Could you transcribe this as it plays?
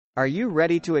Are you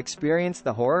ready to experience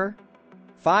the horror?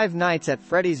 Five Nights at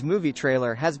Freddy's movie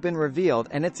trailer has been revealed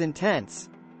and it's intense.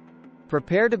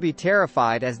 Prepare to be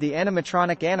terrified as the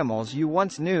animatronic animals you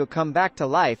once knew come back to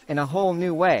life in a whole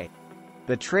new way.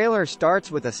 The trailer starts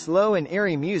with a slow and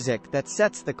eerie music that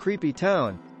sets the creepy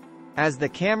tone. As the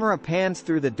camera pans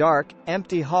through the dark,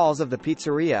 empty halls of the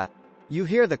pizzeria, you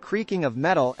hear the creaking of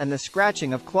metal and the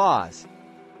scratching of claws.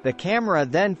 The camera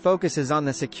then focuses on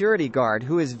the security guard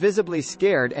who is visibly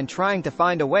scared and trying to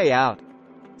find a way out.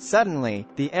 Suddenly,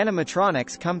 the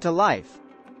animatronics come to life.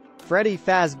 Freddy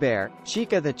Fazbear,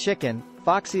 Chica the Chicken,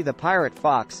 Foxy the Pirate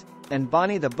Fox, and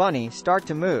Bonnie the Bunny start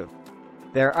to move.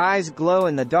 Their eyes glow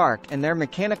in the dark and their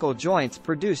mechanical joints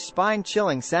produce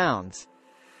spine-chilling sounds.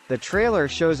 The trailer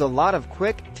shows a lot of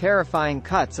quick, terrifying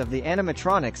cuts of the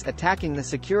animatronics attacking the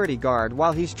security guard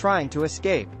while he's trying to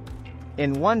escape.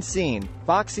 In one scene,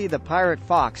 Foxy the Pirate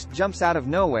Fox jumps out of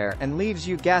nowhere and leaves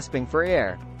you gasping for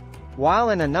air.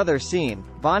 While in another scene,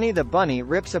 Bonnie the Bunny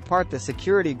rips apart the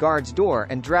security guard's door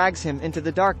and drags him into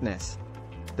the darkness.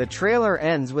 The trailer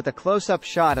ends with a close-up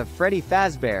shot of Freddy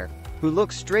Fazbear, who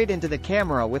looks straight into the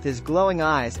camera with his glowing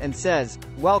eyes and says,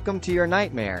 "Welcome to your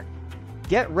nightmare."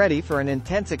 Get ready for an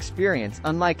intense experience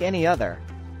unlike any other.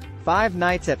 Five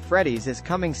Nights at Freddy's is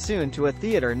coming soon to a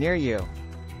theater near you.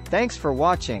 Thanks for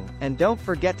watching, and don't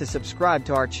forget to subscribe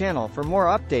to our channel for more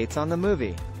updates on the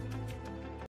movie.